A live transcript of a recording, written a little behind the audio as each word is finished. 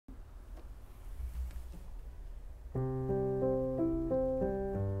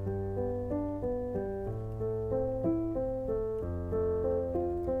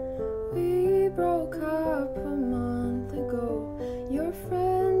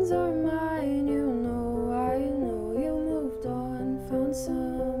feelings are mine. You know, I know you moved on, found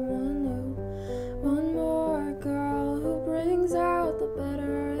someone new. One more girl who brings out the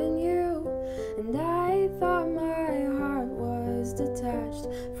better in you. And I thought my heart was detached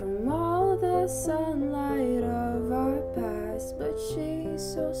from all the sunlight of our past. But she's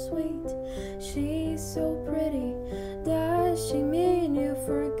so sweet, she's so pretty. Does she mean you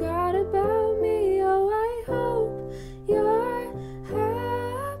forgot about me? Oh, I hope you're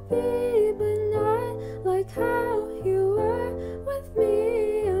happy, but not like how you were with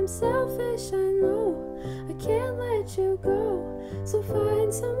me. I'm selfish, I know, I can't let you go. So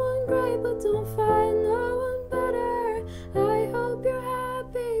find someone great, but don't find no one better. I hope you're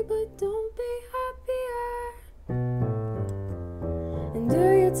happy, but don't be happier. And do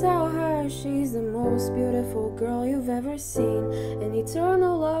you tell her she's the most beautiful girl you've ever seen? And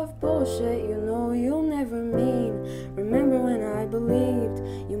eternal love bullshit you know you'll never mean. Remember when I believed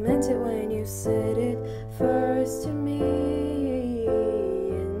you meant it when you said it first to me.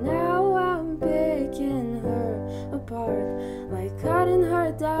 And now I'm picking her apart, like cutting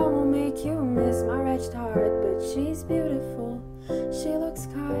her down will make you miss my wretched heart. But she's beautiful, she looks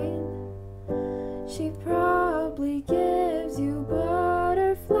kind, she probably gives you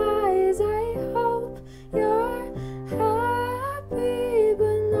butterflies. I hope you're happy,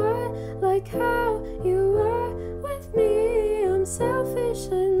 but not like how you were with me. I'm selfish,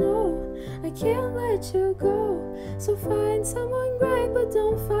 I know, I can't let you go. So find someone great, but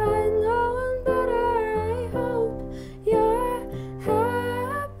don't find no one better. I hope you're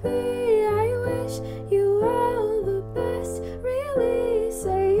happy. I wish you all the best. Really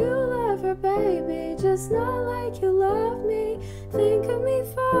say you love her, baby, just not like you love me. Think of me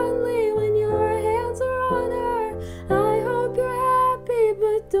fondly when your hands are on her. I hope you're happy,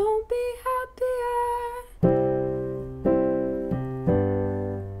 but don't be happier.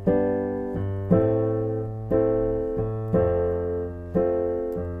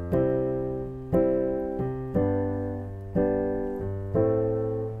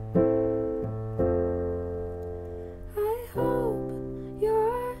 I hope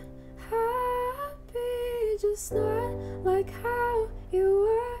you're happy, just not like how you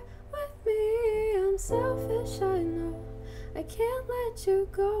were with me. I'm selfish, I know, I can't let you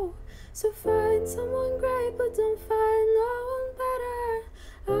go. So find someone great, but don't find no one better.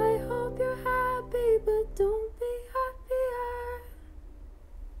 I hope you're happy, but don't